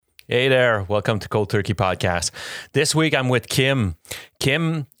Hey there, welcome to Cold Turkey Podcast. This week I'm with Kim.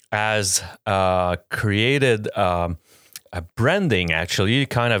 Kim has created a branding, actually,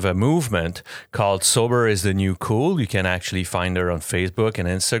 kind of a movement called Sober is the New Cool. You can actually find her on Facebook and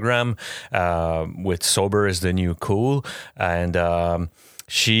Instagram with Sober is the New Cool. And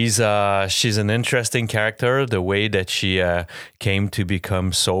she's an interesting character. The way that she came to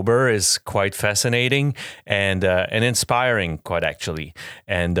become sober is quite fascinating and inspiring, quite actually.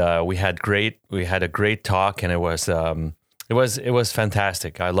 And we had a great talk, and it was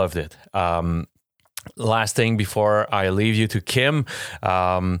fantastic. I loved it. Last thing before I leave you to Kim,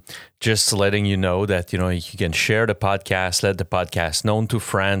 just letting you know that you can share the podcast, let the podcast known to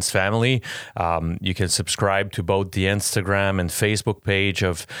friends, family. You can subscribe to both the Instagram and Facebook page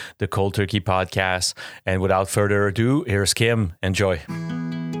of the Cold Turkey Podcast. And without further ado, here's Kim. Enjoy.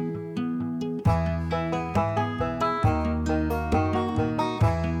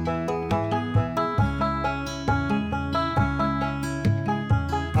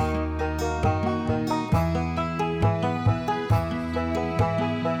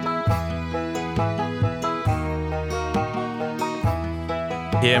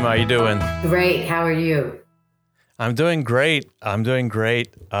 Kim, how you doing? Great. How are you? I'm doing great.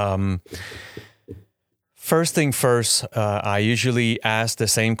 First thing first, I usually ask the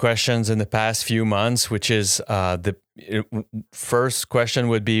same questions in the past few months, which is the first question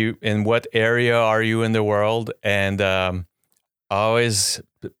would be, in what area are you in the world? And how is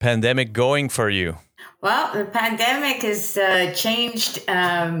the pandemic going for you? Well, the pandemic has changed.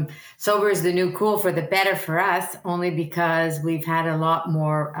 Sober is the new cool for the better for us, only because we've had a lot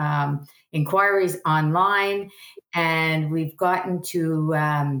more inquiries online, and we've gotten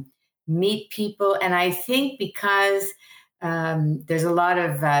to meet people. And I think because there's a lot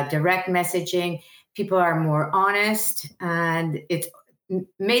of direct messaging, people are more honest, and it's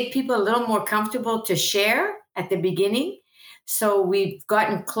made people a little more comfortable to share at the beginning. So we've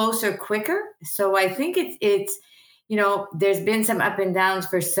gotten closer quicker. So I think it's there's been some up and downs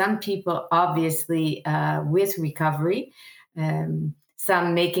for some people, obviously, with recovery.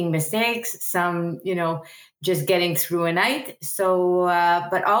 Some making mistakes, some, just getting through a night. So,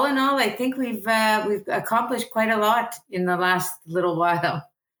 but all in all, I think we've accomplished quite a lot in the last little while.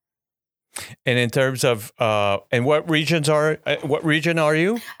 And in terms of, and what region are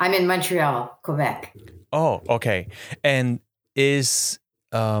you? I'm in Montreal, Quebec. Oh, okay. And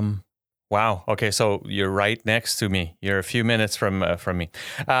wow. Okay, so you're right next to me. You're a few minutes from me.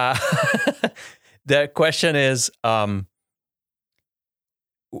 The question is,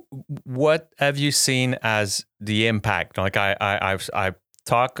 what have you seen as the impact? Like I've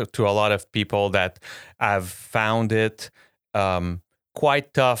talked to a lot of people that have found it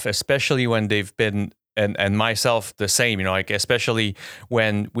quite tough, especially when they've been. And myself the same, like especially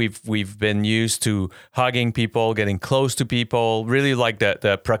when we've been used to hugging people, getting close to people, really like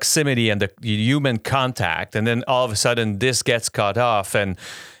the proximity and the human contact, and then all of a sudden this gets cut off, and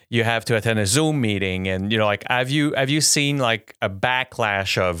you have to attend a Zoom meeting, and like have you seen like a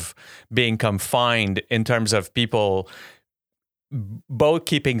backlash of being confined in terms of people both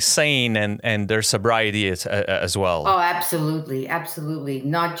keeping sane and their sobriety as well? Oh, absolutely, absolutely.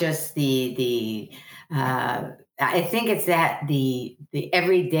 Not just the I think it's that the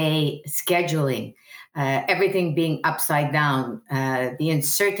everyday scheduling, everything being upside down, the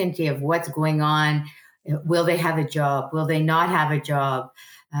uncertainty of what's going on. Will they have a job? Will they not have a job?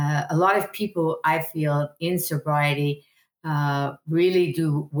 A lot of people, I feel, in sobriety really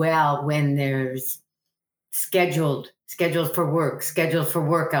do well when there's scheduled for work, scheduled for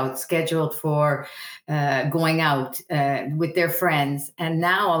workouts, scheduled for going out with their friends. And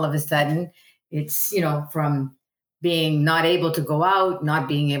now all of a sudden, it's, from being not able to go out, not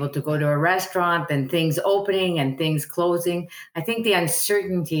being able to go to a restaurant, and things opening and things closing. I think the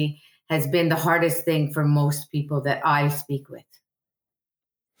uncertainty has been the hardest thing for most people that I speak with.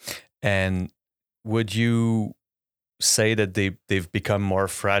 And would you say that they've become more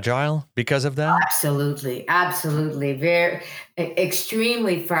fragile because of that? Absolutely. Very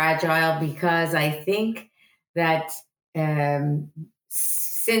extremely fragile, because I think that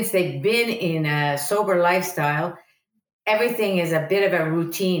since they've been in a sober lifestyle, everything is a bit of a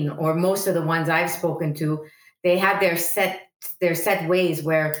routine, or most of the ones I've spoken to, they have their set ways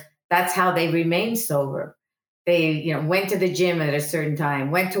where that's how they remain sober. They, went to the gym at a certain time,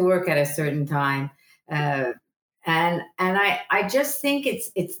 went to work at a certain time. And I just think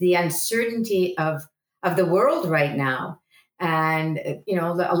it's the uncertainty of the world right now. And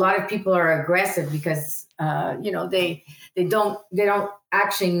a lot of people are aggressive because they don't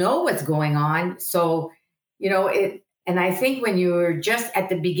actually know what's going on. So it And I think when you're just at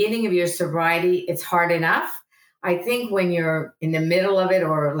the beginning of your sobriety, it's hard enough. I think when you're in the middle of it,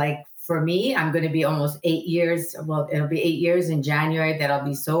 or like for me, I'm going to be almost 8 years. Well, it'll be 8 years in January that I'll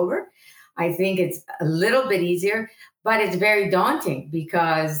be sober. I think it's a little bit easier, but it's very daunting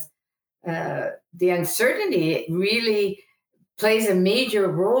because the uncertainty really plays a major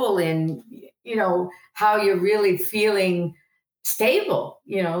role in, how you're really feeling stable.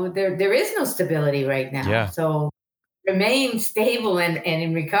 There is no stability right now. Yeah. So remain stable and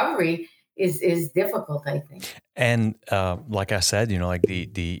in recovery is difficult, I think. And like I said, like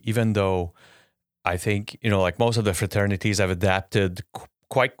the even though I think, like most of the fraternities have adapted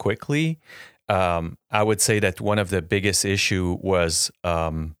quite quickly, I would say that one of the biggest issue was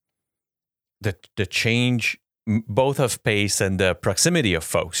the change, both of pace and the proximity of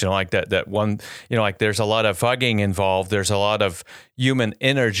folks. Like that one, like there's a lot of hugging involved. There's a lot of human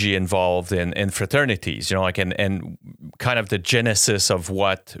energy involved in fraternities. Like and kind of the genesis of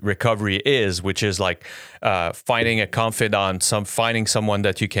what recovery is, which is like finding a confidant, finding someone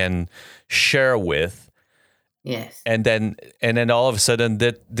that you can share with. Yes. And then all of a sudden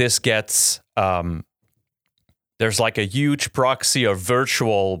this gets there's like a huge proxy or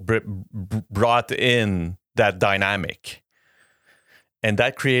virtual brought in that dynamic. And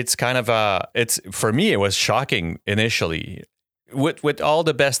that creates kind of for me, it was shocking initially with all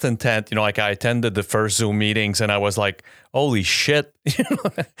the best intent, like I attended the first Zoom meetings and I was like, holy shit,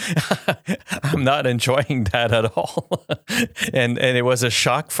 I'm not enjoying that at all. and it was a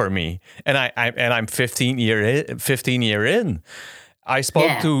shock for me. And I'm 15 year in. I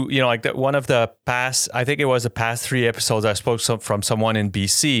spoke to, like one of the past, I think it was the past 3 episodes, I spoke from someone in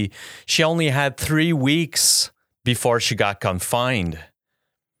BC. She only had 3 weeks before she got confined.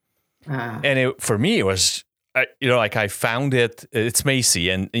 And for me, it was, like I found it's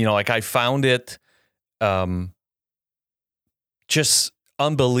Macy. And, like I found it just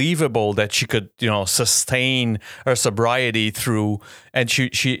unbelievable that she could, sustain her sobriety through, and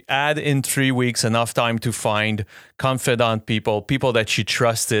she had in 3 weeks enough time to find confidant people that she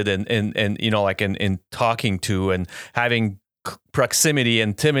trusted and like in talking to and having proximity,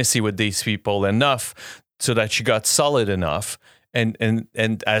 intimacy with these people enough so that she got solid enough and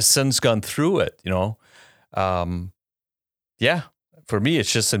has since gone through it, for me,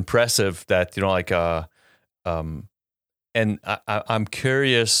 it's just impressive that, and I'm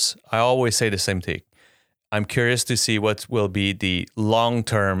curious. I always say the same thing. I'm curious to see what will be the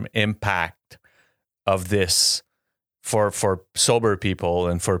long-term impact of this for sober people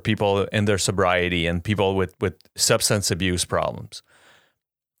and for people in their sobriety and people with substance abuse problems.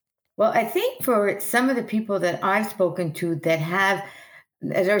 Well, I think for some of the people that I've spoken to that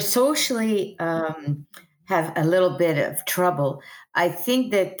are socially have a little bit of trouble, I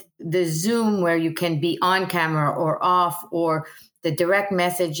think that the Zoom where you can be on camera or off, or the direct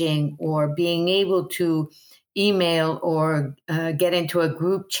messaging, or being able to email or get into a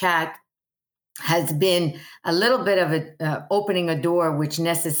group chat has been a little bit of opening a door, which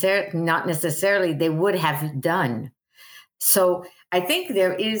not necessarily they would have done. So I think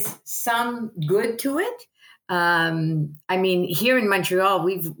there is some good to it. I mean, here in Montreal,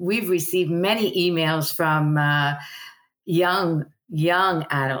 we've received many emails from young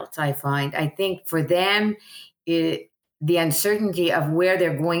adults. I think for them, the uncertainty of where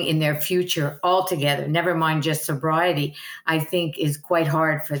they're going in their future altogether, never mind just sobriety, I think is quite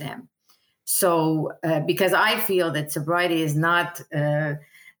hard for them. So because I feel that sobriety is not,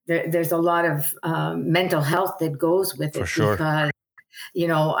 there's a lot of mental health that goes with it. For sure. Because,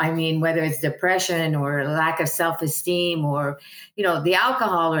 I mean, whether it's depression or lack of self-esteem or, the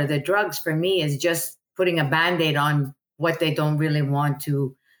alcohol or the drugs, for me is just putting a Band-Aid on what they don't really want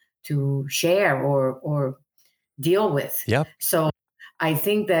to share or deal with. Yep. So I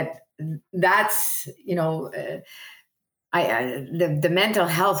think that's, the mental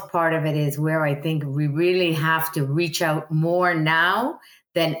health part of it is where I think we really have to reach out more now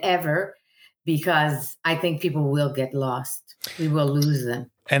than ever, because I think people will get lost. We will lose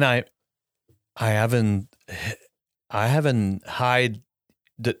them. And I haven't hide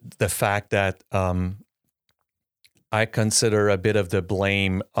the fact that I consider a bit of the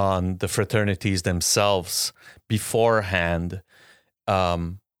blame on the fraternities themselves beforehand,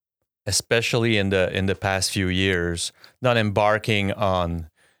 especially in the past few years, not embarking on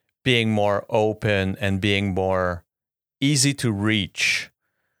being more open and being more easy to reach.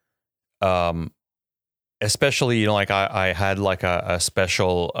 Especially, like I had like a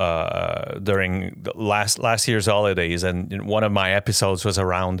special during the last year's holidays, and one of my episodes was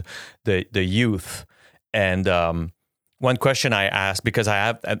around the youth. And one question I asked, because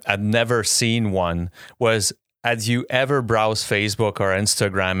I'd never seen one, was had you ever browsed Facebook or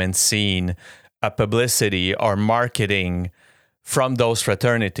Instagram and seen a publicity or marketing from those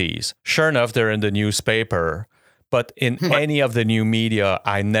fraternities? Sure enough, they're in the newspaper, but in any of the new media,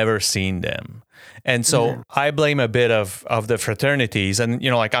 I never seen them. And so I blame a bit of the fraternities, and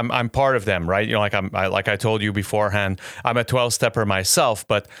like I'm part of them, right? Like I told you beforehand, I'm a 12-stepper myself,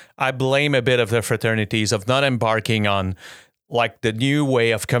 but I blame a bit of the fraternities of not embarking on like the new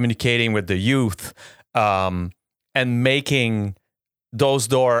way of communicating with the youth, and making those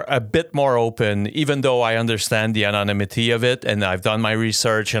doors a bit more open, even though I understand the anonymity of it, and I've done my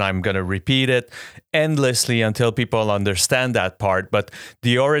research, and I'm going to repeat it endlessly until people understand that part. But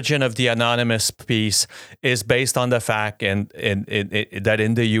the origin of the anonymous piece is based on the fact that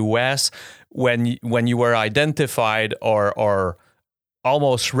in the U.S., when you were identified or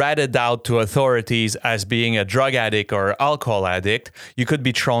almost ratted out to authorities as being a drug addict or alcohol addict, you could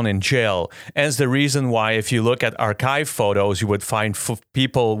be thrown in jail. And it's the reason why, if you look at archive photos, you would find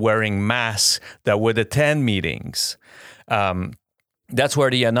people wearing masks that would attend meetings. That's where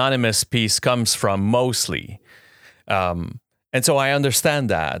the anonymous piece comes from mostly. And so I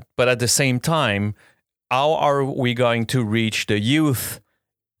understand that. But at the same time, how are we going to reach the youth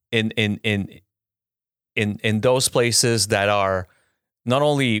in those places that are not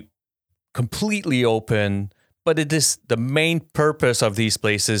only completely open, but it is the main purpose of these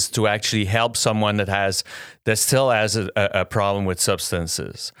places to actually help someone that still has a problem with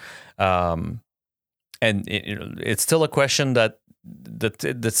substances. And it's still a question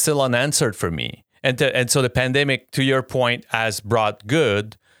that's still unanswered for me. And so the pandemic, to your point, has brought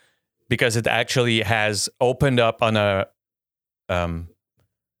good, because it actually has opened up on a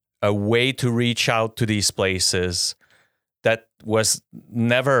way to reach out to these places that was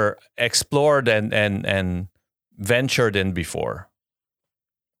never explored and ventured in before.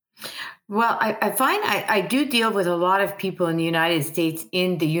 Well, I find I do deal with a lot of people in the United States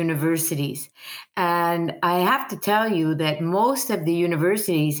in the universities. And I have to tell you that most of the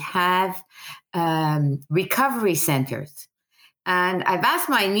universities have recovery centers. And I've asked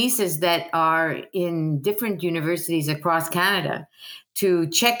my nieces that are in different universities across Canada to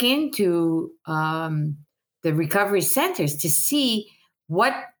check into the recovery centers to see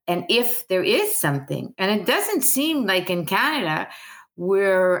what and if there is something. And it doesn't seem like in Canada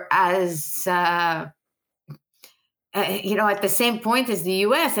we're as at the same point as the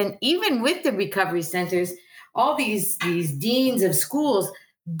US. And even with the recovery centers, all these deans of schools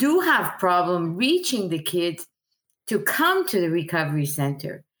do have problem reaching the kids to come to the recovery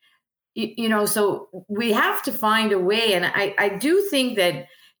center. So we have to find a way. And I do think that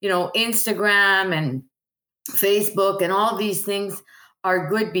Instagram and Facebook and all these things are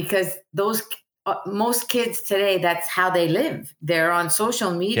good, because those most kids today, that's how they live. They're on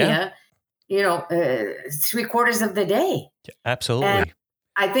social media, 3/4 of the day. Absolutely. And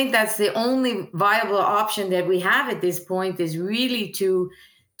I think that's the only viable option that we have at this point, is really to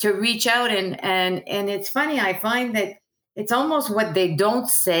reach out. And it's funny, I find that it's almost what they don't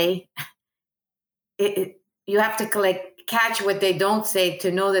say. You have to catch what they don't say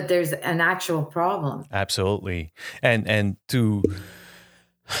to know that there's an actual problem. Absolutely. And to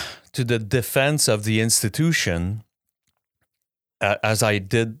the defense of the institution, as I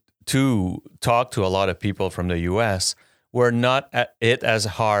did to talk to a lot of people from the US, we're not at it as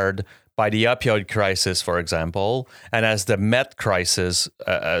hard by the opioid crisis, for example, and as the meth crisis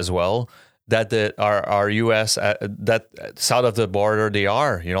as well, that our US that south of the border, they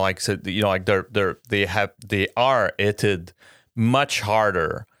are, they are hit much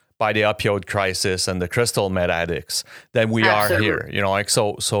harder by the opioid crisis and the crystal meth addicts than we Absolutely. are here.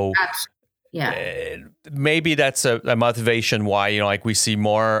 So yeah. Maybe that's a motivation why we see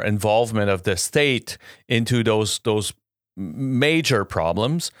more involvement of the state into those major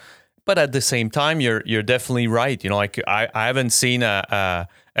problems. But at the same time, you're definitely right. I haven't seen a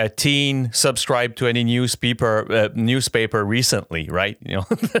teen subscribe to any newspaper recently, right?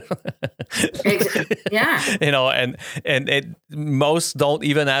 Yeah. And most don't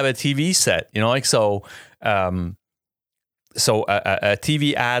even have a TV set. So a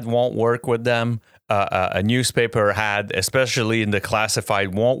TV ad won't work with them. A newspaper ad, especially in the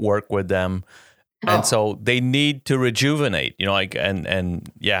classified, won't work with them. And so they need to rejuvenate, and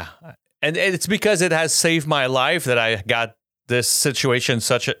it's because it has saved my life that I got this situation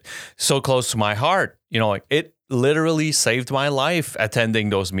so close to my heart. It literally saved my life attending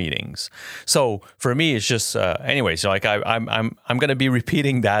those meetings. So for me, it's just, anyways, I'm going to be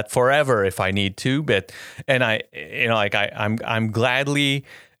repeating that forever if I need to. But I'm gladly,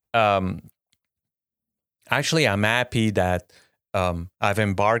 actually, I'm happy that I've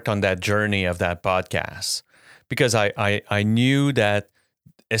embarked on that journey of that podcast, because I knew that,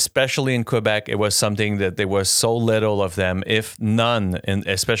 especially in Quebec, it was something that there was so little of them, if none,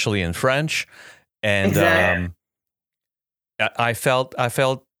 especially in French. And Exactly. I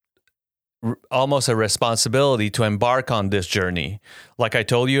felt almost a responsibility to embark on this journey. Like I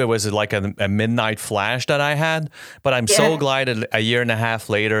told you, it was like a midnight flash that I had, but I'm so Yeah. glad a year and a half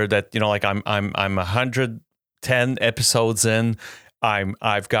later that, like I'm 110 episodes in.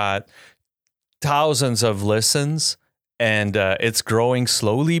 I've got thousands of listens, and it's growing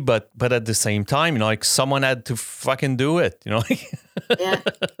slowly, but at the same time, like someone had to fucking do it, Yeah.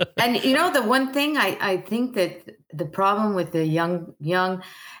 And the one thing I think that the problem with the young,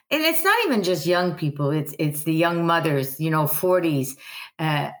 and it's not even just young people, it's the young mothers, 40s.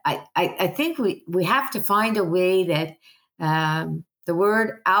 I think we have to find a way that the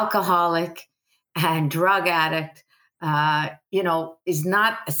word alcoholic and drug addict, is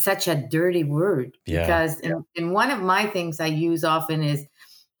not such a dirty word, Yeah. because in one of my things I use often is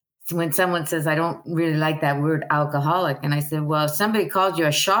when someone says, I don't really like that word alcoholic. And I said, well, if somebody called you a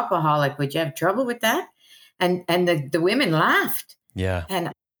shopaholic, would you have trouble with that? And the women laughed. Yeah.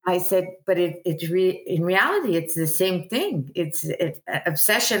 And I said, but in reality, it's the same thing. It's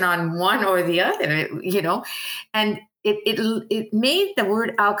obsession on one or the other, and it made the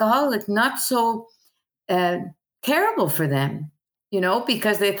word alcoholic not so uh, terrible for them,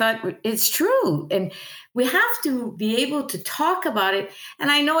 because they thought it's true. And we have to be able to talk about it. And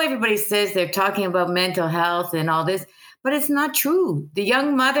I know everybody says they're talking about mental health and all this, but it's not true. The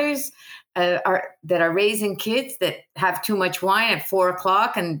young mothers that are raising kids that have too much wine at 4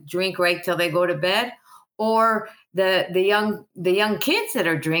 o'clock and drink right till they go to bed, or the young kids that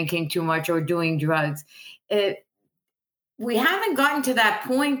are drinking too much or doing drugs. We haven't gotten to that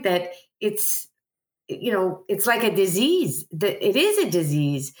point that it's it's like a disease. That it is a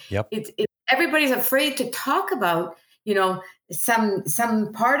disease. Yep. Everybody's afraid to talk about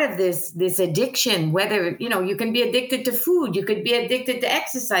some part of this addiction. Whether you can be addicted to food, you could be addicted to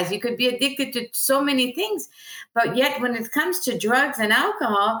exercise, you could be addicted to so many things. But yet, when it comes to drugs and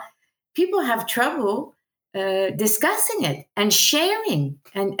alcohol, people have trouble discussing it and sharing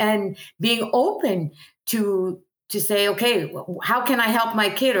and being open to say, okay, how can I help my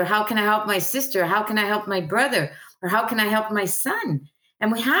kid, or how can I help my sister, how can I help my brother, or how can I help my son?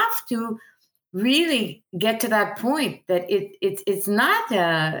 And we have to really get to that point that it's not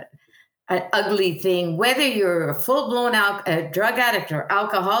an ugly thing, whether you're a full-blown drug addict or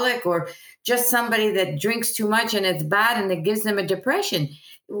alcoholic, or just somebody that drinks too much and it's bad and it gives them a depression.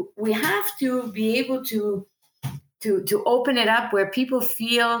 We have to be able to open it up where people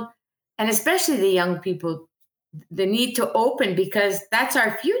feel, and especially the young people, the need to open, because that's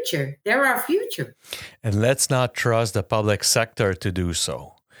our future. They're our future. And let's not trust the public sector to do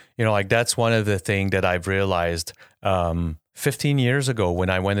so. Like that's one of the things that I've realized 15 years ago when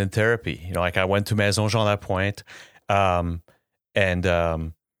I went in therapy. Like I went to Maison Jean Lapointe, and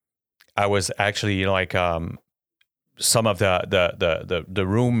I was actually, some of the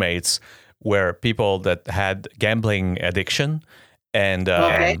roommates were people that had gambling addiction, and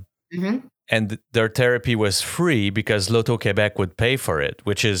Okay. Mm-hmm. and their therapy was free because Loto-Québec would pay for it,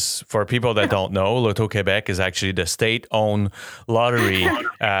 which is, for people that don't know, Loto-Québec is actually the state-owned lottery,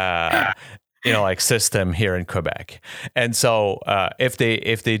 system here in Quebec. And so if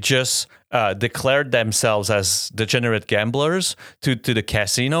they just declared themselves as degenerate gamblers to the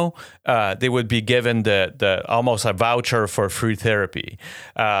casino, they would be given the almost a voucher for free therapy.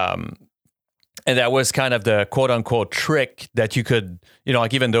 And that was kind of the quote unquote trick that you could,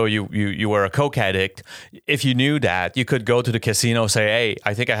 even though you were a coke addict, if you knew that, you could go to the casino, say, hey,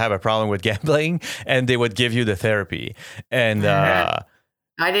 I think I have a problem with gambling, and they would give you the therapy. And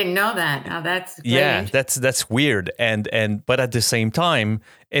I didn't know that. Now that's yeah, that's weird. And but at the same time,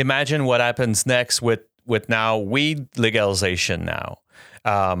 imagine what happens next with now weed legalization now.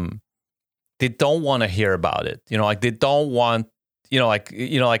 They don't want to hear about it. They don't want,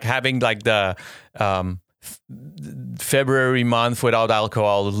 having like the February month without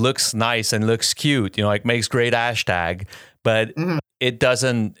alcohol looks nice and looks cute, makes great hashtag, but Mhm. it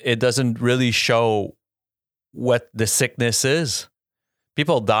doesn't really show what the sickness is.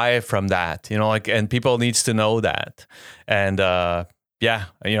 People die from that, and people needs to know that. And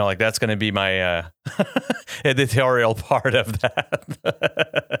that's going to be my editorial part of that.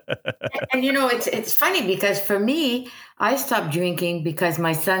 And it's funny, because for me, I stopped drinking because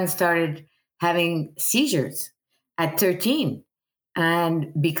my son started having seizures at 13,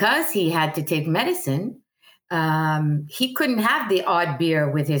 and because he had to take medicine, he couldn't have the odd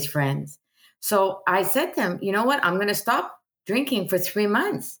beer with his friends. So I said to him, you know what? I'm going to stop drinking for 3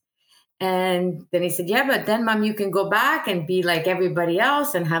 months. And then he said, yeah, but then mom, you can go back and be like everybody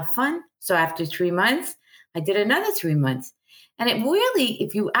else and have fun. So after 3 months, I did another 3 months. And it really,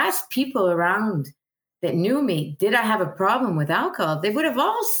 if you ask people around that knew me, did I have a problem with alcohol? They would have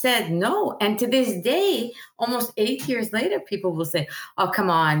all said no. And to this day, almost 8 years later, people will say, oh,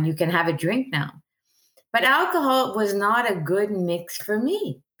 come on, you can have a drink now. But alcohol was not a good mix for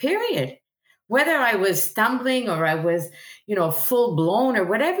me, period. Whether I was stumbling or I was, full blown or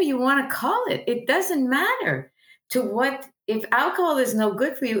whatever you want to call it, it doesn't matter. If alcohol is no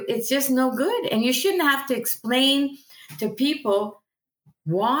good for you, it's just no good. And you shouldn't have to explain to people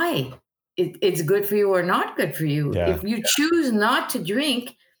why it's good for you or not good for you. Yeah. If you choose not to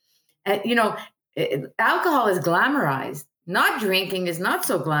drink, alcohol is glamorized. Not drinking is not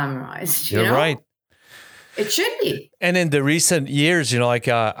so glamorized. You're right. It should be. And in the recent years,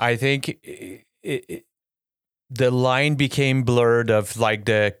 I think the line became blurred of like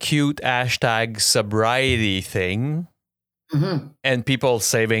the cute hashtag sobriety thing, and people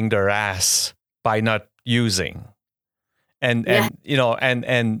saving their ass by not using. And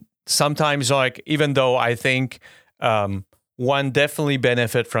sometimes, like, even though I think one definitely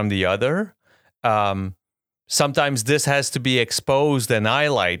benefit from the other, sometimes this has to be exposed and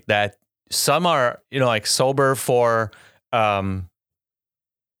highlight that some are, like sober for 1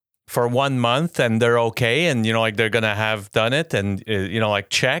 month and they're okay. And, like they're going to have done it and, like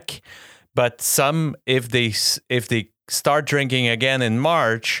check. But some, if they start drinking again in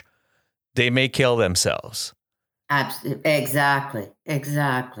March, they may kill themselves. Absolutely.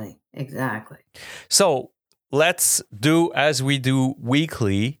 Exactly. So let's do as we do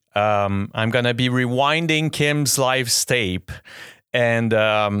weekly. I'm going to be rewinding Kim's life tape, and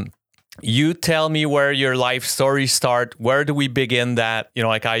you tell me where your life story start. Where do we begin that?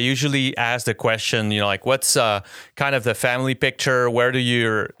 Like I usually ask the question, like what's kind of the family picture? Where do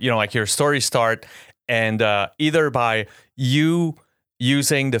your story start? And either by you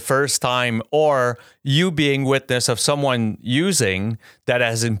using the first time or you being witness of someone using that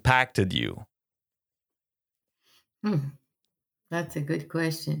has impacted you. That's a good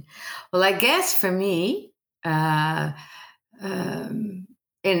question. Well, I guess for me,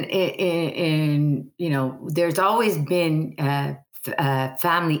 there's always been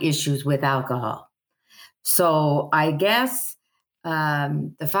family issues with alcohol. So I guess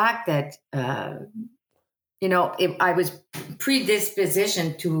the fact that if I was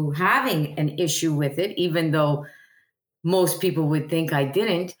predispositioned to having an issue with it, even though most people would think I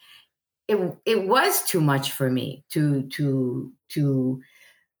didn't, it was too much for me to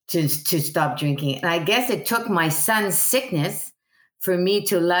stop drinking. And I guess it took my son's sickness for me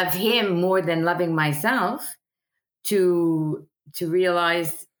to love him more than loving myself, to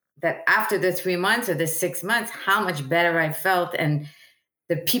realize that after the 3 months or the 6 months, how much better I felt. And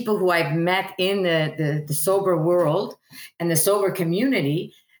the people who I've met in the sober world and the sober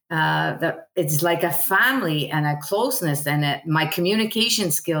community, that it's like a family and a closeness, and my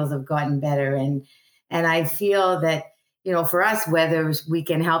communication skills have gotten better. And I feel that, for us, whether we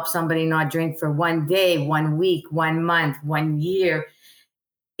can help somebody not drink for 1 day, 1 week, 1 month, 1 year,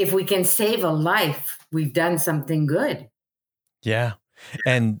 if we can save a life, we've done something good. Yeah.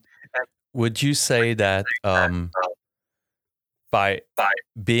 And would you say that by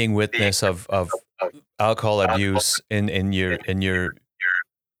being witness of alcohol abuse in your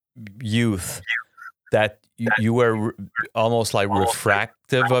youth, that you were almost like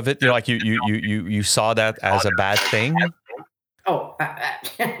refractive of it? Like you saw that as a bad thing? Oh,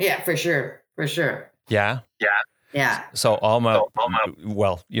 yeah, for sure. Yeah. So almost,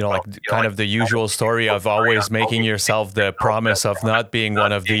 kind of the usual story of always making yourself the promise of not being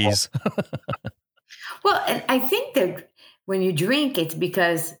one of these. Well, and I think that when you drink, it's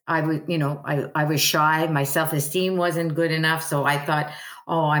because I was shy. My self-esteem wasn't good enough. So I thought,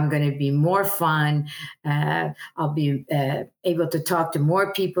 I'm going to be more fun. I'll be able to talk to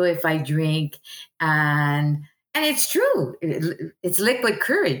more people if I drink. And it's true. It's liquid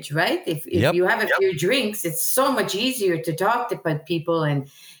courage, right? If you have a few drinks, it's so much easier to talk to people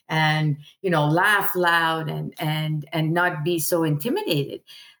and laugh loud and not be so intimidated.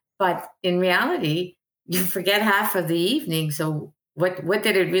 But in reality, you forget half of the evening. So what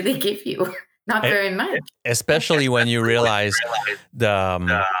did it really give you? Not very much. Especially when you realize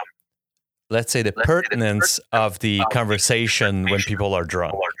the, let's say, the pertinence of the conversation when people are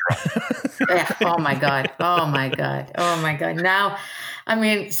drunk. Yeah. Oh my God. Now, I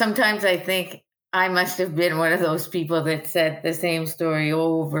mean, sometimes I think I must have been one of those people that said the same story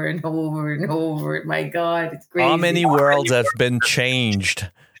over and over and over. My God, it's crazy. How many worlds have been changed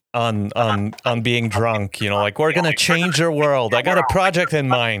on being drunk. You know, like we're gonna change the world. I got a project in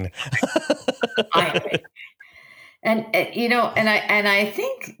mind. I, and you know, and I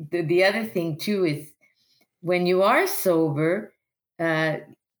think the other thing too is when you are sober, uh,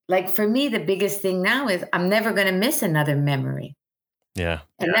 like for me, the biggest thing now is I'm never going to miss another memory, Yeah,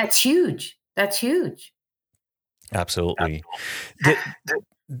 and that's huge. That's huge. absolutely. Did,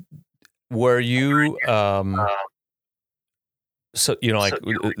 were you so you know like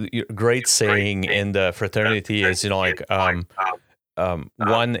great saying in the fraternity is, you know, like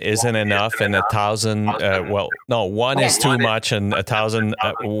one isn't enough and a thousand well, no, one is too much and a thousand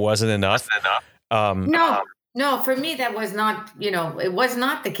wasn't enough. No, no, for me, that was not, you know, it was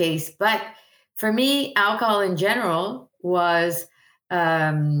not the case. But for me, alcohol in general was,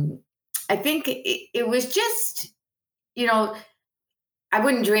 um, I think it was just, you know, I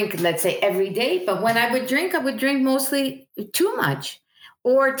wouldn't drink, let's say, every day, but when I would drink mostly too much.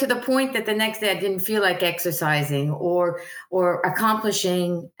 Or to the point that the next day I didn't feel like exercising or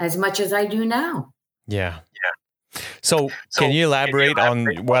accomplishing as much as I do now. Yeah. So can you elaborate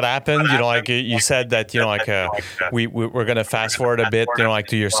on what happened? You know, like you said that, you know, like we're going to fast forward a bit, you know, like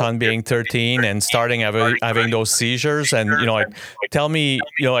to your son being 13 and starting having those seizures. And, you know, like tell me,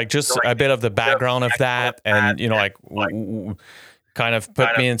 you know, like just a bit of the background of that and, you know, like kind of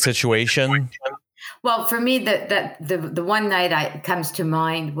put me in situation. Well, for me, the one night I comes to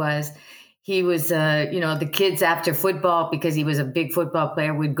mind was he was, you know, the kids after football, because he was a big football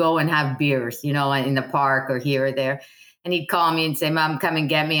player, would go and have beers, you know, in the park or here or there. And he'd call me and say, "Mom, come and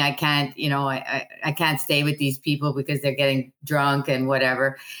get me. I can't, you know, I can't stay with these people because they're getting drunk and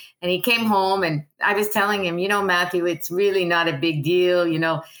whatever." And he came home and I was telling him, "You know, Matthew, it's really not a big deal. You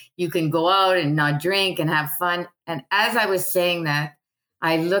know, you can go out and not drink and have fun." And as I was saying that,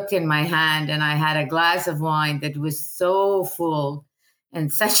 I looked in my hand and I had a glass of wine that was so full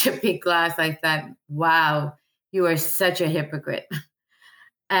and such a big glass. I thought, wow, you are such a hypocrite.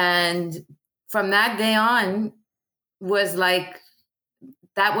 And from that day on, was like,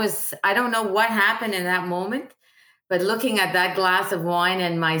 that was, I don't know what happened in that moment, but looking at that glass of wine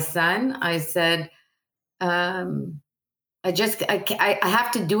and my son, I said, um, I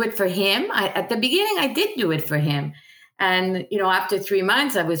have to do it for him. At the beginning, I did do it for him. And, you know, after 3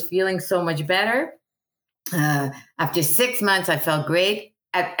 months, I was feeling so much better. After 6 months, I felt great.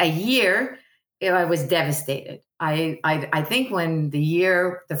 At a year, I was devastated. I think when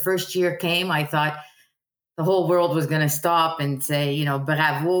the first year came, I thought the whole world was going to stop and say, you know,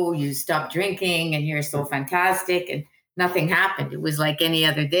 bravo, you stopped drinking and you're so fantastic. And nothing happened. It was like any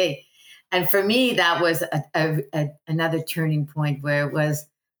other day. And for me, that was another turning point where it was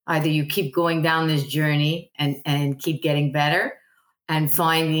either you keep going down this journey and keep getting better and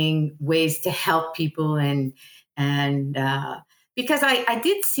finding ways to help people and because I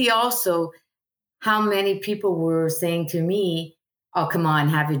did see also how many people were saying to me, "Oh, come on,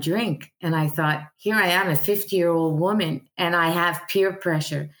 have a drink." And I thought, here I am, a 50-year-old woman, and I have peer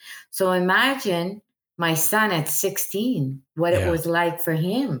pressure. So imagine my son at 16, what it Yeah. was like for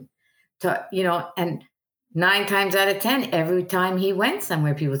him to, you know, and 9 times out of 10, every time he went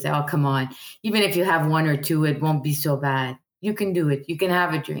somewhere, people say, "Oh, come on. Even if you have one or two, it won't be so bad. You can do it. You can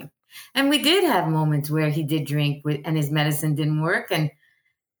have a drink." And we did have moments where he did drink and his medicine didn't work. And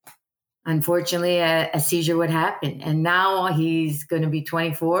unfortunately, a seizure would happen. And now he's going to be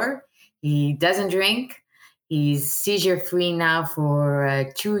 24. He doesn't drink. He's seizure free now for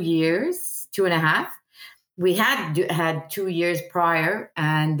 2 years, 2.5. We had 2 years prior,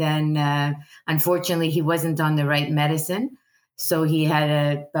 and then unfortunately, he wasn't on the right medicine. So he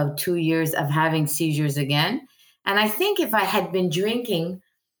had about 2 years of having seizures again. And I think if I had been drinking,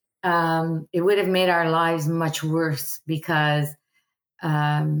 it would have made our lives much worse because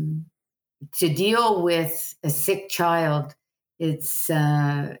um, to deal with a sick child, it's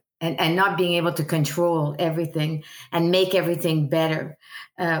and not being able to control everything and make everything better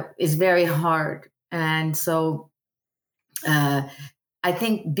is very hard. And so I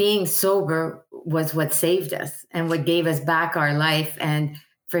think being sober was what saved us and what gave us back our life. And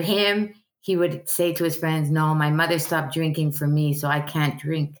for him, he would say to his friends, "No, my mother stopped drinking for me, so I can't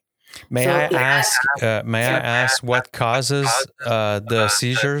drink." May So I ask? May I ask what causes the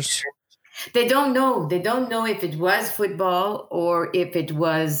seizures? they don't know. They don't know if it was football or if it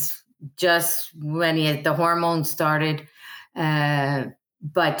was just when the hormones started.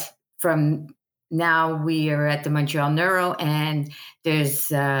 But from now, we are at the Montreal Neuro, and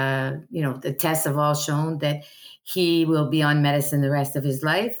there's, you know, the tests have all shown that he will be on medicine the rest of his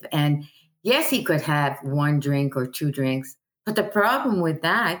life. And yes, he could have one drink or two drinks. But the problem with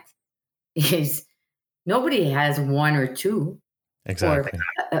that is nobody has one or two. Exactly.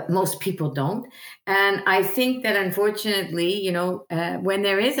 or most people don't. And I think that unfortunately, when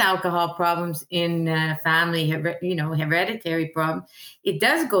there is alcohol problems in family, hereditary problem, it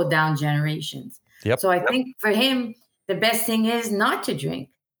does go down generations. Yep. So I think for him, the best thing is not to drink.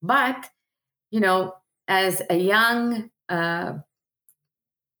 But, you know, as a young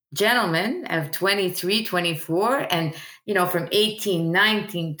gentleman of 23, 24, and, from 18,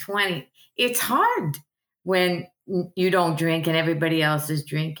 19, 20, it's hard when you don't drink and everybody else is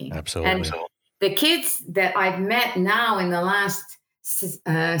drinking. Absolutely. And the kids that I've met now in the last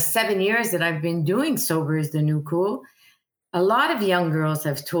 7 years that I've been doing Sober is the New Cool, a lot of young girls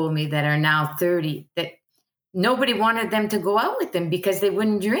have told me that are now 30 that nobody wanted them to go out with them because they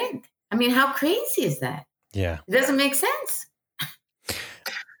wouldn't drink. I mean, how crazy is that? Yeah. It doesn't make sense.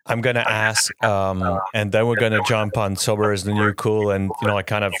 I'm going to ask, and then we're going to jump on Sober is the New Cool, and, I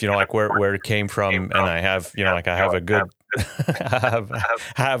kind of, like where it came from. And I have, I have a good,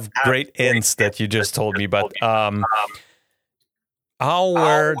 have great hints that you just told me, but, how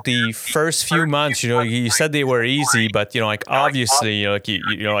were the first few months? You said they were easy, but obviously,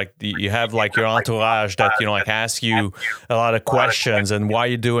 you have like your entourage that ask you a lot of questions and why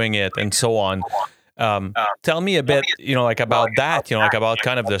you're doing it and so on. Tell me a bit, about that. About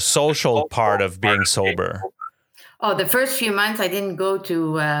kind of the social part of being sober. Oh, the first few months I didn't go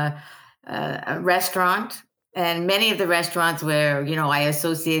to a restaurant, and many of the restaurants where I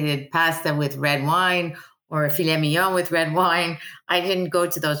associated pasta with red wine or filet mignon with red wine, I didn't go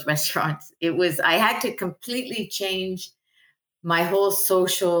to those restaurants. I had to completely change my whole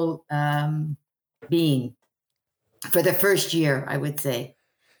social being for the first year, I would say,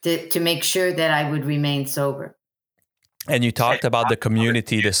 to make sure that I would remain sober. And you talked about the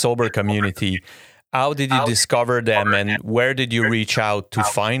community, the sober community. How did you discover them, and where did you reach out to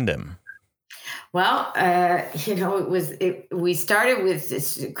find them? Well, we started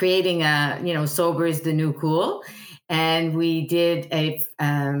with creating Sober is the New Cool. And we did a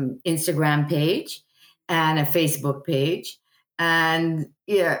Instagram page and a Facebook page. And,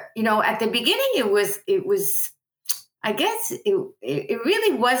 at the beginning, it was, I guess it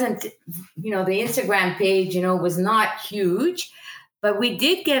really wasn't, the Instagram page, was not huge, but we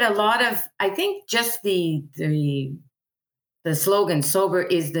did get a lot of, I think just the slogan, Sober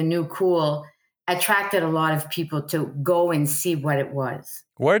is the New Cool, attracted a lot of people to go and see what it was.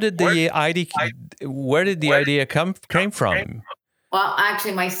 Where did the idea came from? Well,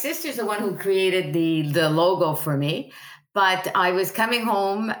 actually, my sister's the one who created the logo for me. But I was coming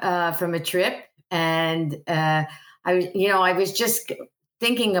home from a trip, and I was just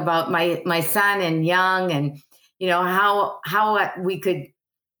thinking about my son and young, and how we could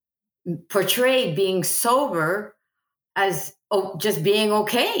portray being sober as just being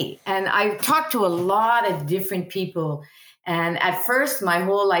okay. And I talked to a lot of different people. And at first, my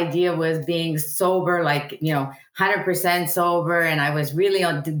whole idea was being sober, 100% sober. And I was really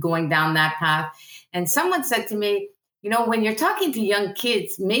going down that path. And someone said to me, when you're talking to young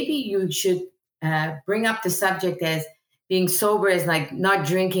kids, maybe you should bring up the subject as being sober as like not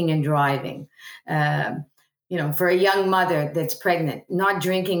drinking and driving. For a young mother that's pregnant, not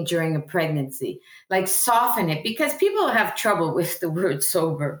drinking during a pregnancy, like soften it, because people have trouble with the word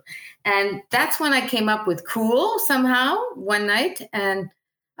sober. And that's when I came up with cool somehow one night. And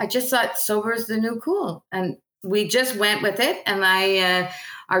I just thought sober is the new cool. And we just went with it. And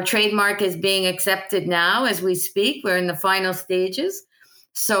our trademark is being accepted now as we speak. We're in the final stages.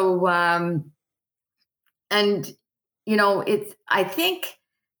 So, I think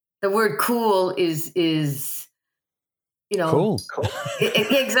the word cool is cool.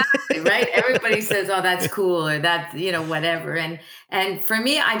 Exactly, right? Everybody says, oh, that's cool, or that's, whatever. And for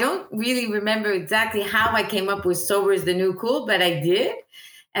me, I don't really remember exactly how I came up with sober is the new cool, but I did.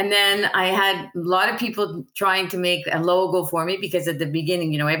 And then I had a lot of people trying to make a logo for me because at the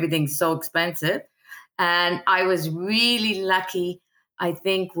beginning, everything's so expensive. And I was really lucky, I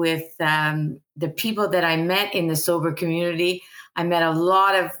think, with the people that I met in the sober community. I met a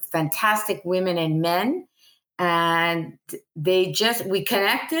lot of fantastic women and men, and we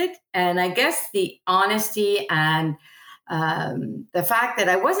connected. And I guess the honesty and the fact that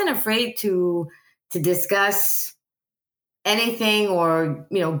I wasn't afraid to discuss anything or,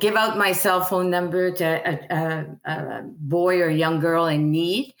 give out my cell phone number to a boy or young girl in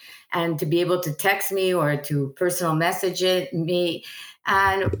need, and to be able to text me or to personal message me.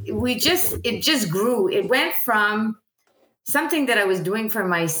 And it just grew. It went from something that I was doing for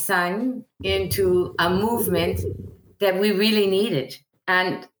my son into a movement that we really needed.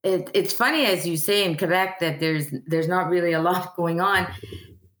 And it's funny, as you say, in Quebec, that there's not really a lot going on.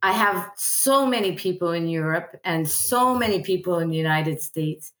 I have so many people in Europe and so many people in the United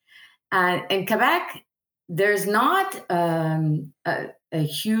States. And in Quebec, there's not a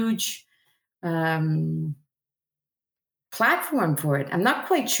huge um, platform for it. I'm not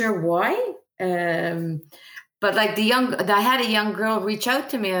quite sure why. But like I had a young girl reach out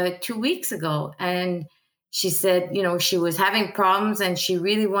to me 2 weeks ago, and she said, she was having problems and she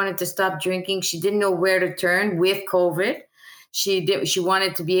really wanted to stop drinking. She didn't know where to turn with COVID. She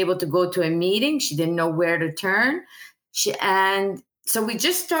wanted to be able to go to a meeting. She didn't know where to turn. And so we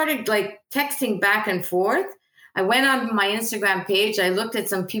just started like texting back and forth. I went on my Instagram page. I looked at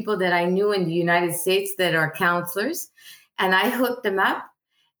some people that I knew in the United States that are counselors, and I hooked them up.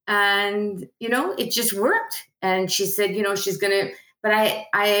 And, it just worked. And she said, she's going to, but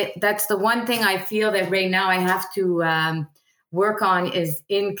I that's the one thing I feel that right now I have to work on is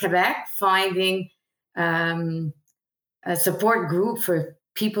in Quebec, finding a support group for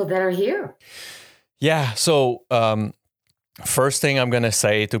people that are here. Yeah. So, first thing I'm going to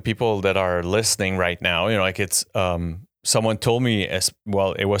say to people that are listening right now, it's, someone told me as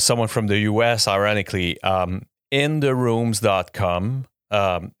well, it was someone from the US, ironically, intherooms.com.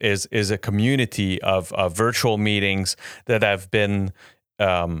 Is a community of virtual meetings that have been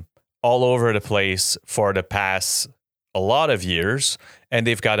all over the place for the past a lot of years, and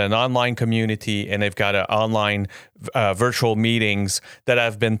they've got an online community and they've got an online virtual meetings that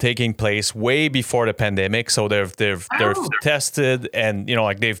have been taking place way before the pandemic. So they're tested, and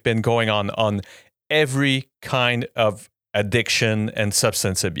they've been going on every kind of addiction and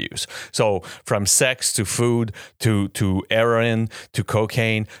substance abuse. So from sex to food to heroin to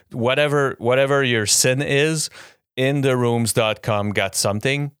cocaine, whatever your sin is, intherooms.com got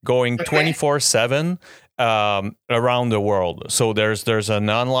something going 24/7 around the world. So there's an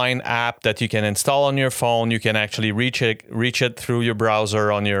online app that you can install on your phone. You can actually reach it through your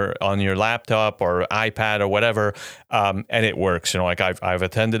browser on your laptop or iPad or whatever, and it works. I've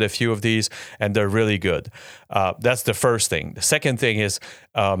attended a few of these, and they're really good. That's the first thing. The second thing is,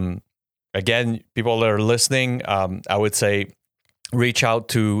 again, people that are listening, I would say reach out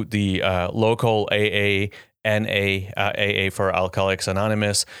to the local AA. NA, AA for Alcoholics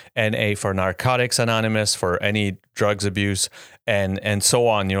Anonymous, NA for Narcotics Anonymous, for any drugs abuse, and so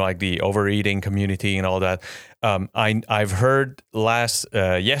on. Like the overeating community and all that. I've heard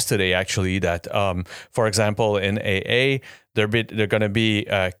yesterday actually that, for example, in AA, they're going to be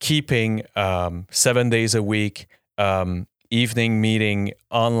keeping 7 days a week evening meeting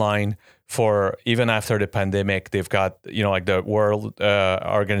online. For even after the pandemic, they've got, the World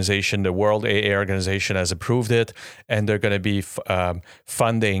Organization, the World AA Organization has approved it, and they're going to be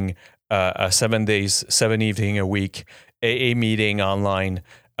funding a 7 evening a week AA meeting online,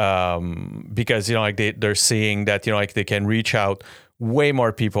 because they're seeing that they can reach out way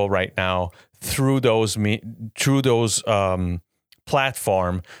more people right now through those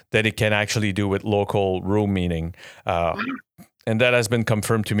platform that it can actually do with local room meeting. And that has been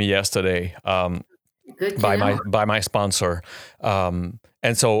confirmed to me yesterday by my sponsor. And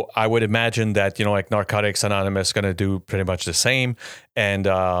so I would imagine that, Narcotics Anonymous is going to do pretty much the same. And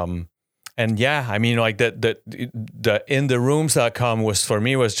yeah, I mean, the intherooms.com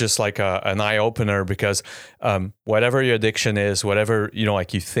was just like an eye opener, because whatever your addiction is, whatever, you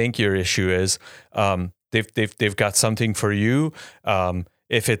think your issue is, they've got something for you.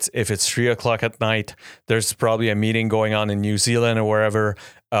 If it's 3:00 at night, there's probably a meeting going on in New Zealand or wherever,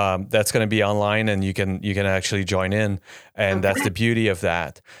 that's going to be online, and you can actually join in, and that's the beauty of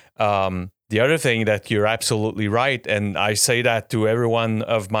that. The other thing that you're absolutely right, and I say that to every one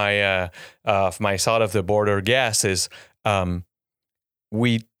of my side of the border guests, is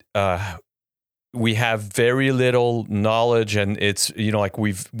we have very little knowledge, and it's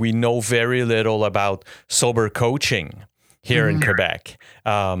we know very little about sober coaching here in Quebec.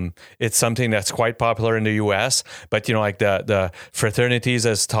 It's something that's quite popular in the US, but the fraternities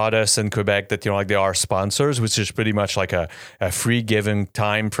has taught us in Quebec that they are sponsors, which is pretty much like a free given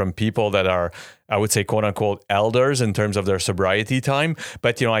time from people that are, I would say, quote unquote, elders in terms of their sobriety time.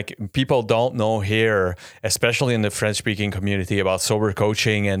 But people don't know here, especially in the French speaking community, about sober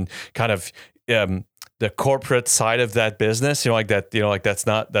coaching and kind of the corporate side of that business.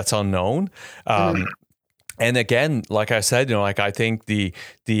 That's unknown. And again, like I said, I think the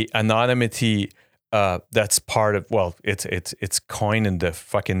anonymity, that's part of, well, it's coined in the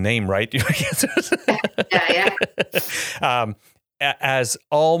fucking name, right? Yeah. As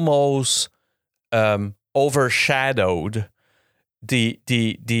almost overshadowed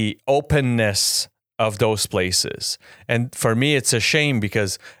the openness of those places. And for me, it's a shame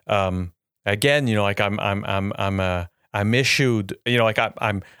because again, I'm I'm issued, like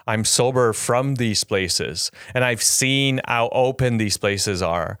I'm sober from these places, and I've seen how open these places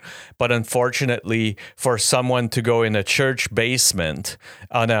are. But unfortunately, for someone to go in a church basement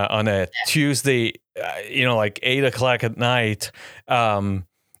on a Tuesday, like 8 o'clock at night,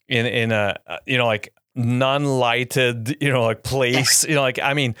 in a like non-lighted like place,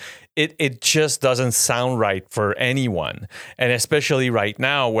 I mean, it just doesn't sound right for anyone, and especially right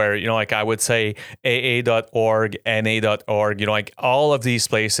now where like I would say aa.org, na.org, like all of these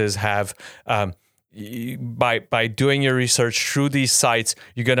places have by doing your research through these sites,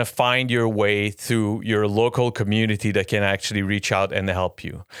 you're going to find your way through your local community that can actually reach out and help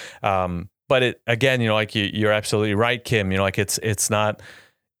you. But it, again, like you're absolutely right, Kim, like it's not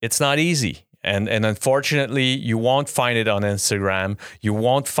easy. And unfortunately, you won't find it on Instagram. You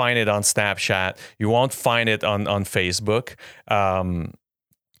won't find it on Snapchat. You won't find it on Facebook. And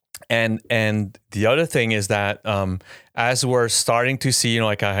the other thing is that as we're starting to see,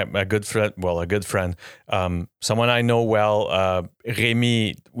 like I have a good friend, someone I know well,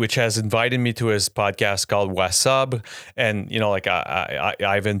 Remy, which has invited me to his podcast called Wasab, and like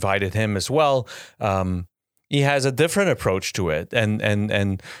I've invited him as well. He has a different approach to it,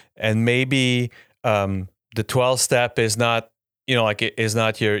 and maybe the 12 step is not is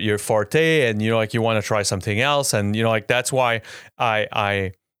not your forte, and like you want to try something else, and like that's why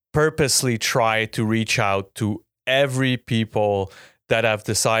I purposely try to reach out to every people that have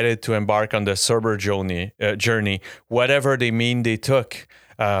decided to embark on the sober journey, whatever they mean they took.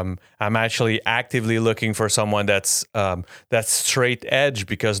 I'm actually actively looking for someone that's straight edge,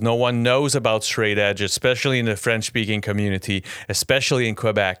 because no one knows about straight edge, especially in the French-speaking community, especially in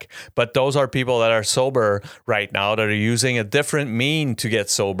Quebec. But those are people that are sober right now that are using a different mean to get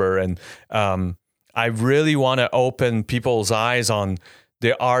sober. And I really want to open people's eyes on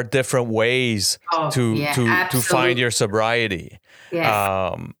there are different ways to find your sobriety.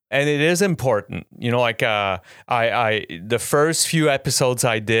 Yes. And it is important, like I the first few episodes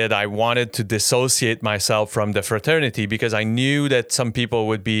I did, I wanted to dissociate myself from the fraternity because I knew that some people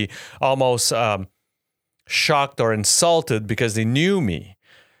would be almost shocked or insulted because they knew me.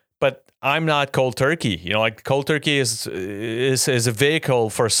 But I'm not cold turkey. Like cold turkey is a vehicle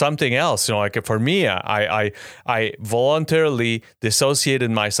for something else. Like for me, I voluntarily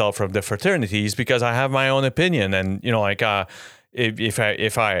dissociated myself from the fraternities because I have my own opinion, and like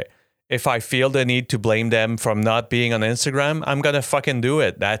if I feel the need to blame them from not being on Instagram, I'm gonna fucking do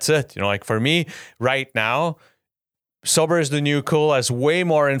it. That's it. Like for me right now, Sober is the New Cool has way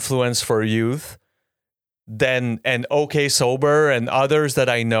more influence for youth than and OK Sober and others that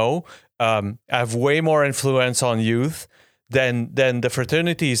I know have way more influence on youth than the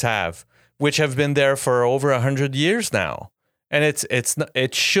fraternities have, which have been there for over 100 years now, and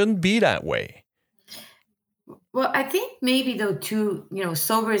it shouldn't be that way. Well, I think maybe though too,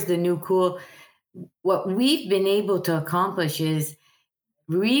 sober is the new cool. What we've been able to accomplish is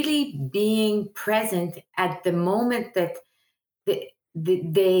really being present at the moment that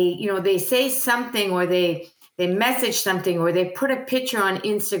they say something, or they message something, or they put a picture on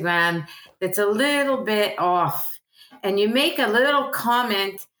Instagram that's a little bit off, and you make a little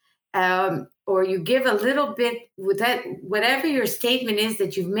comment, or you give a little bit with that, whatever your statement is,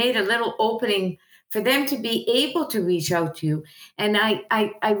 that you've made a little opening for them to be able to reach out to you. And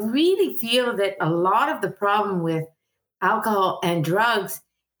I really feel that a lot of the problem with alcohol and drugs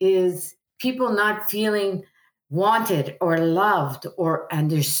is people not feeling wanted or loved or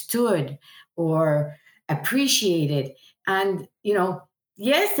understood or appreciated. And,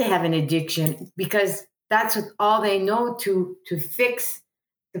 yes, they have an addiction because that's all they know to fix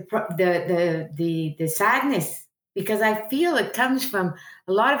the sadness. Because I feel a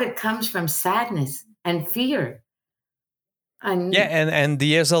lot of it comes from sadness and fear. And and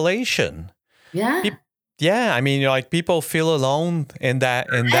the isolation. Yeah. Yeah, I mean, like people feel alone in that.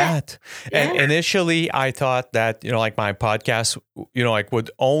 Yeah. And initially, I thought that like my podcast, like would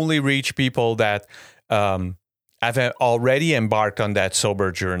only reach people that have already embarked on that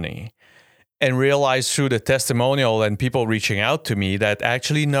sober journey, and realized through the testimonial and people reaching out to me that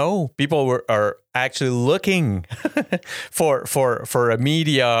actually no, people are actually looking for a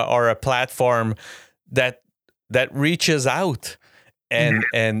media or a platform that reaches out. And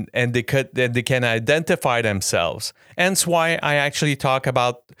they can identify themselves. And that's why I actually talk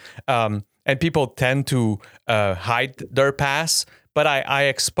about, and people tend to hide their past, but I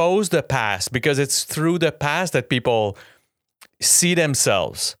expose the past because it's through the past that people see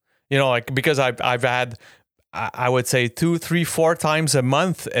themselves. Like because I've had I would say 2, 3, 4 times a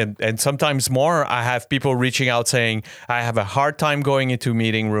month, and sometimes more. I have people reaching out saying, I have a hard time going into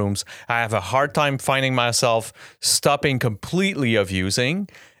meeting rooms. I have a hard time finding myself stopping completely of using.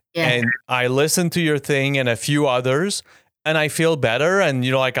 Yeah. And I listen to your thing and a few others, and I feel better. And,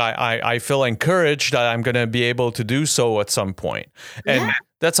 like I feel encouraged that I'm going to be able to do so at some point. And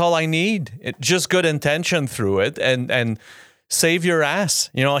that's all I need. Just good intention through it, and save your ass,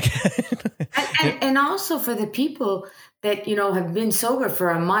 like. And also for the people that, have been sober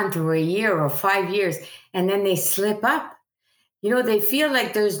for a month or a year or 5 years, and then they slip up, they feel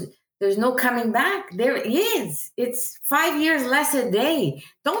like there's no coming back. There is. It's 5 years less a day.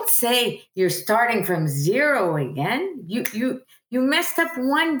 Don't say you're starting from zero again. You messed up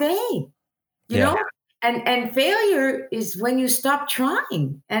one day, you know? And failure is when you stop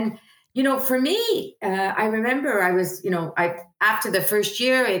trying. And, for me, I remember I was, after the first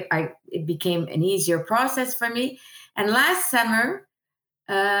year, it became an easier process for me. And last summer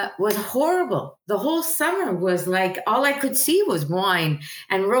was horrible. The whole summer was like, all I could see was wine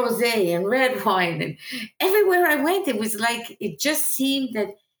and rosé and red wine. And everywhere I went, it was like, it just seemed that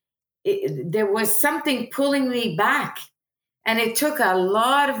there was something pulling me back. And it took a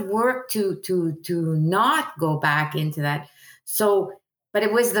lot of work to not go back into that. So, but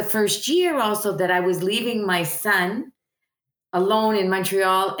it was the first year also that I was leaving my son alone in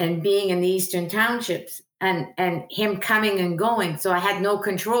Montreal and being in the Eastern Townships, and him coming and going. So I had no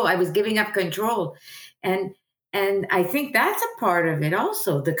control. I was giving up control. And I think that's a part of it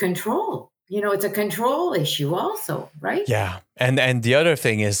also, the control. It's a control issue also, right? Yeah. And the other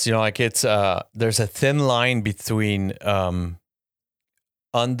thing is, it's there's a thin line between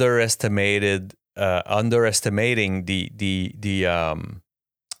underestimating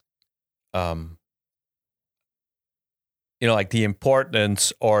like the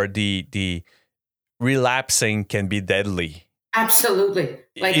importance, or the relapsing can be deadly. Absolutely.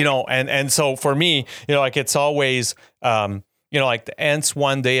 And so for me, it's always, like the ants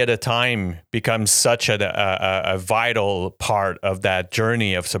one day at a time becomes such a vital part of that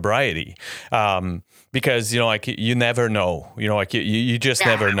journey of sobriety. Because, you never know, you just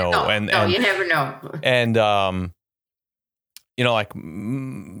never know. No, you never know. And,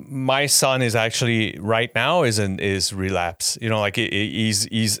 my son is actually right now is relapse,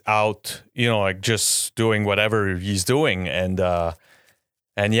 he's out, just doing whatever he's doing. And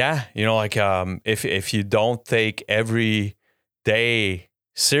yeah, if you don't take every day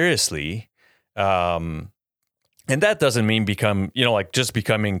seriously, and that doesn't mean just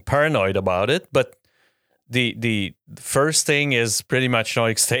becoming paranoid about it, but the first thing is pretty much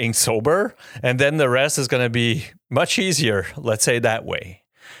staying sober, and then the rest is going to be much easier, let's say that way.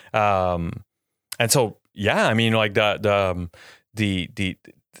 And so, yeah, the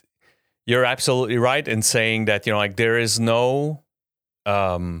you're absolutely right in saying that, there is no,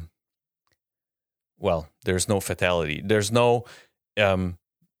 there's no fatality. There's no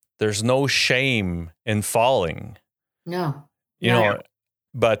shame in falling. No.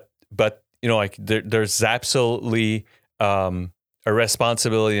 But there's absolutely a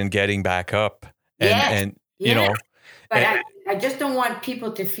responsibility in getting back up. And but I just don't want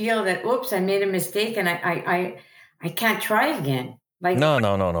people to feel that, oops, I made a mistake and I can't try again. Like, no.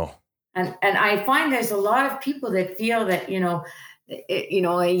 And I find there's a lot of people that feel that, a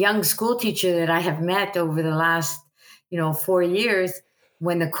young school teacher that I have met over the last, 4 years,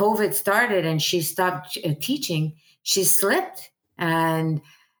 when the COVID started and she stopped teaching, she slipped. And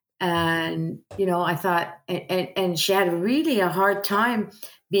I thought, and she had really a hard time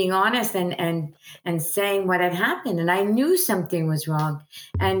being honest and saying what had happened. And I knew something was wrong.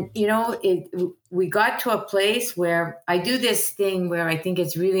 And, we got to a place where I do this thing where I think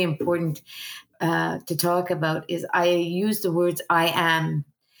it's really important to talk about, is I use the words I am.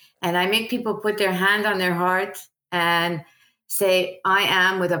 And I make people put their hand on their heart and say, I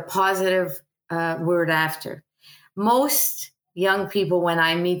am, with a positive word after. Most young people, when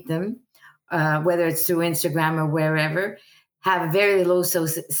I meet them, whether it's through Instagram or wherever, have very low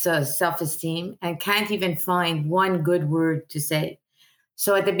self-esteem and can't even find one good word to say.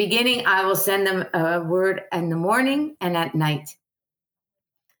 So at the beginning, I will send them a word in the morning and at night.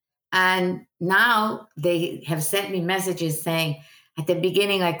 And now they have sent me messages saying, at the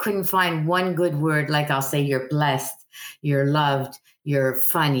beginning, I couldn't find one good word. Like I'll say, you're blessed, you're loved, you're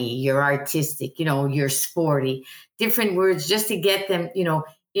funny, you're artistic, you're sporty, different words just to get them,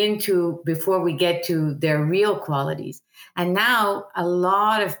 into, before we get to their real qualities. And now a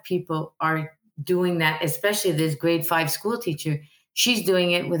lot of people are doing that, especially this grade 5 school teacher. She's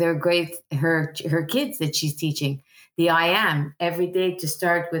doing it with her kids that she's teaching. the I am every day, to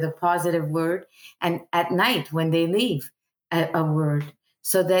start with a positive word, and at night when they leave, a word,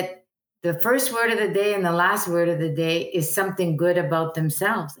 so that the first word of the day and the last word of the day is something good about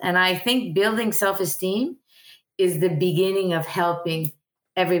themselves. And I think building self-esteem is the beginning of helping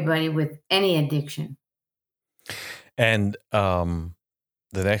everybody with any addiction. And the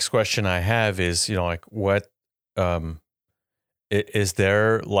next question I have is, like, what is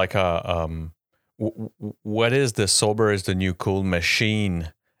there like a what is the Sober is the New Cool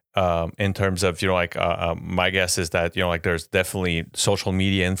machine, in terms of, my guess is that, like, there's definitely social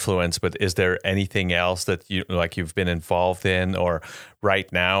media influence, but is there anything else that you've been involved in, or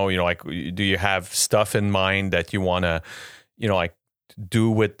right now, like, do you have stuff in mind that you want to, like,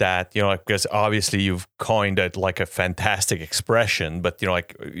 do with that, because obviously you've coined it like a fantastic expression, but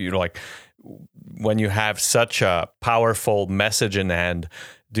like when you have such a powerful message in hand,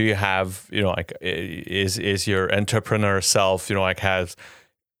 do you have, like, is your entrepreneur self, like, has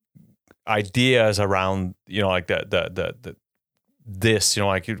ideas around, like the this,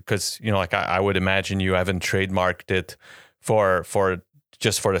 like, because, like, I would imagine you haven't trademarked it for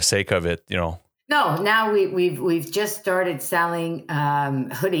just for the sake of it, No, now we've just started selling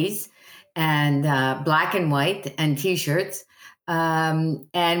hoodies and black and white and T-shirts,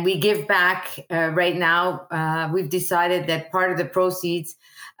 and we give back. Right now, we've decided that part of the proceeds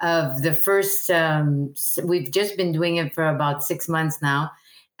of the first, we've just been doing it for about 6 months now.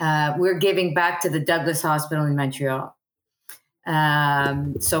 We're giving back to the Douglas Hospital in Montreal.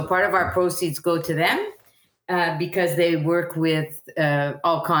 So part of our proceeds go to them, because they work with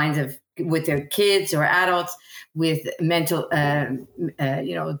all kinds of, with their kids or adults with mental,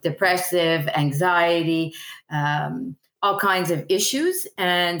 depressive, anxiety, all kinds of issues.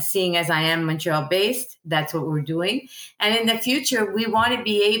 And seeing as I am Montreal based, that's what we're doing. And in the future, we want to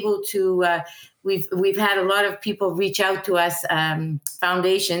be able to, we've had a lot of people reach out to us,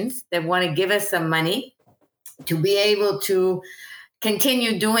 foundations that want to give us some money to be able to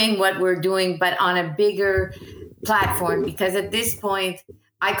continue doing what we're doing, but on a bigger platform. Because at this point,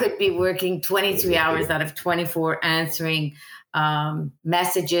 I could be working 23 hours out of 24 answering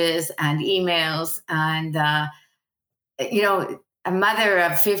messages and emails. And, a mother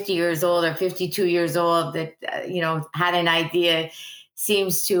of 50 years old or 52 years old that, had an idea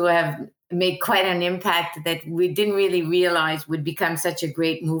seems to have made quite an impact that we didn't really realize would become such a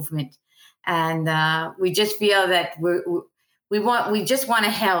great movement. And we just feel that we just want to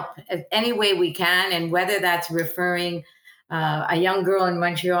help any way we can. And whether that's referring a young girl in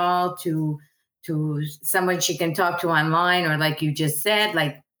Montreal to someone she can talk to online, or like you just said,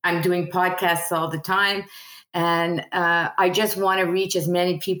 like, I'm doing podcasts all the time. And I just want to reach as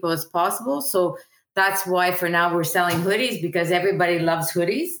many people as possible. So that's why for now we're selling hoodies, because everybody loves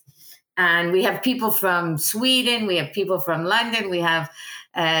hoodies. And we have people from Sweden, we have people from London, we have,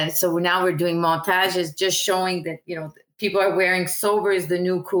 so now we're doing montages just showing that, people are wearing Sober is the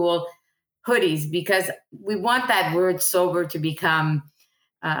New Cool hoodies, because we want that word sober to become,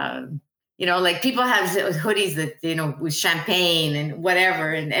 like, people have hoodies that, with champagne and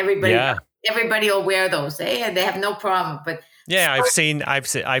whatever, and everybody will wear those, and they have no problem. But yeah, I've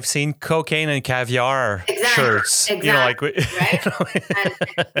seen cocaine and caviar shirts. Exactly, right?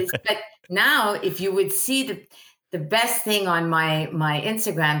 But now, if you would see the best thing on my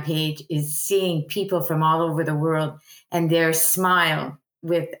Instagram page is seeing people from all over the world and their smile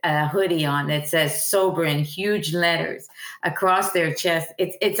with a hoodie on that says Sober in huge letters across their chest.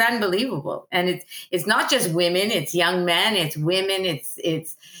 It's unbelievable. And it's not just women, it's young men, it's women, it's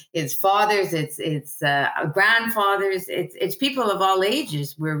fathers, it's grandfathers, it's people of all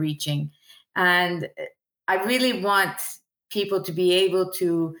ages we're reaching. And I really want people to be able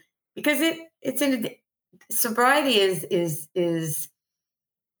to, because sobriety is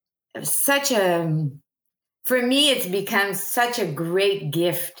such a, for me, it's become such a great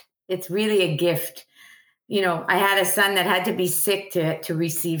gift. It's really a gift. I had a son that had to be sick to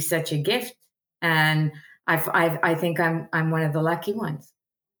receive such a gift. And I think I'm one of the lucky ones.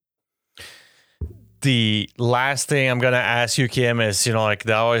 The last thing I'm going to ask you, Kim, is, like,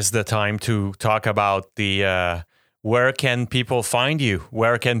 now is the time to talk about the, where can people find you?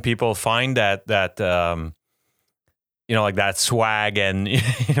 Where can people find that like that swag and,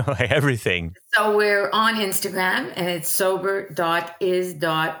 like everything? So we're on Instagram, and it's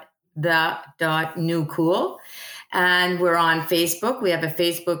sober.is.the.newcool. And we're on Facebook. We have a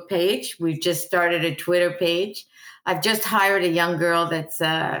Facebook page. We've just started a Twitter page. I've just hired a young girl that's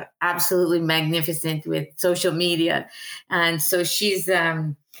absolutely magnificent with social media. And so she's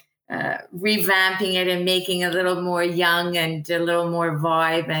revamping it and making it a little more young and a little more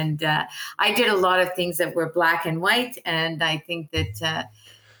vibe. And I did a lot of things that were black and white. And I think that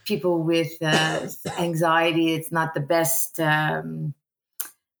people with anxiety, it's not the best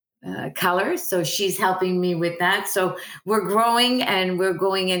colors. So she's helping me with that. So we're growing and we're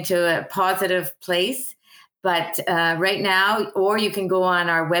going into a positive place. But right now, or you can go on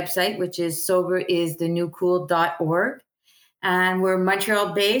our website, which is soberisthenewcool.org. And we're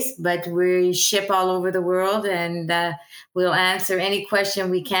Montreal based, but we ship all over the world, and we'll answer any question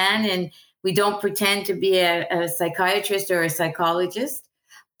we can. And we don't pretend to be a psychiatrist or a psychologist,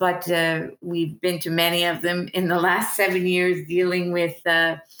 but we've been to many of them in the last 7 years dealing with,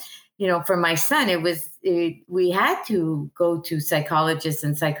 for my son, we had to go to psychologists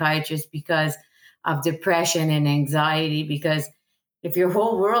and psychiatrists because of depression and anxiety, because if your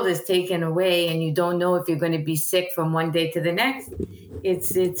whole world is taken away and you don't know if you're going to be sick from one day to the next,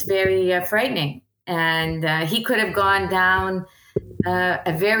 it's very frightening. And he could have gone down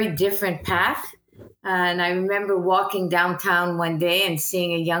a very different path. And I remember walking downtown one day and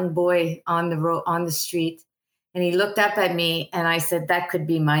seeing a young boy on the street, and he looked up at me, and I said, "That could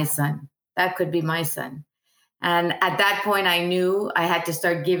be my son. That could be my son." And at that point, I knew I had to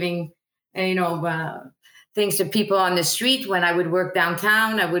start giving, things to people on the street. When I would work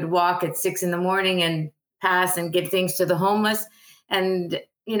downtown, I would walk at 6 a.m. and pass and give things to the homeless. And,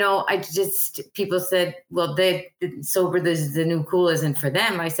 people said, well, Sober, this is the new cool isn't for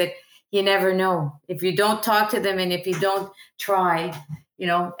them. I said, you never know. If you don't talk to them and if you don't try,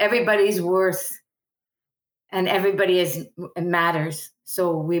 everybody's worth and everybody matters.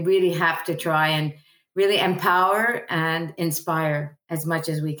 So we really have to try and really empower and inspire as much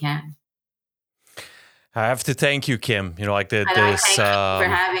as we can. I have to thank you, Kim. Thank you for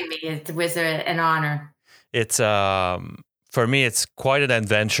having me. It was an honor. It's for me, it's quite an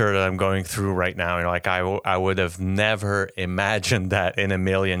adventure that I'm going through right now. I would have never imagined that in a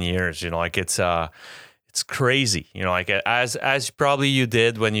million years. It's crazy. As probably you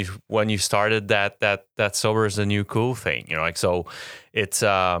did when you started that Sober is the New Cool thing. So it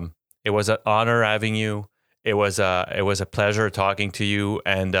was an honor having you. It was a pleasure talking to you.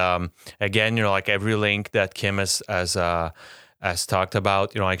 And again, every link that Kim has talked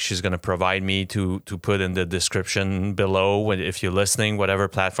about, she's going to provide me to put in the description below. If you're listening, whatever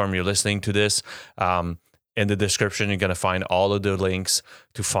platform you're listening to this, in the description, you're going to find all of the links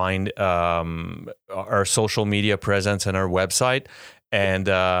to find our social media presence and our website. And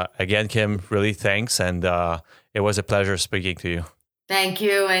again, Kim, really thanks. And it was a pleasure speaking to you. Thank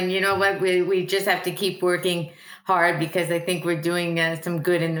you. And you know what? We just have to keep working hard, because I think we're doing some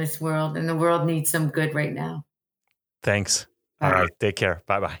good in this world, and the world needs some good right now. Thanks. All right. Take care.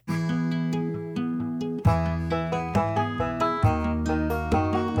 Bye-bye.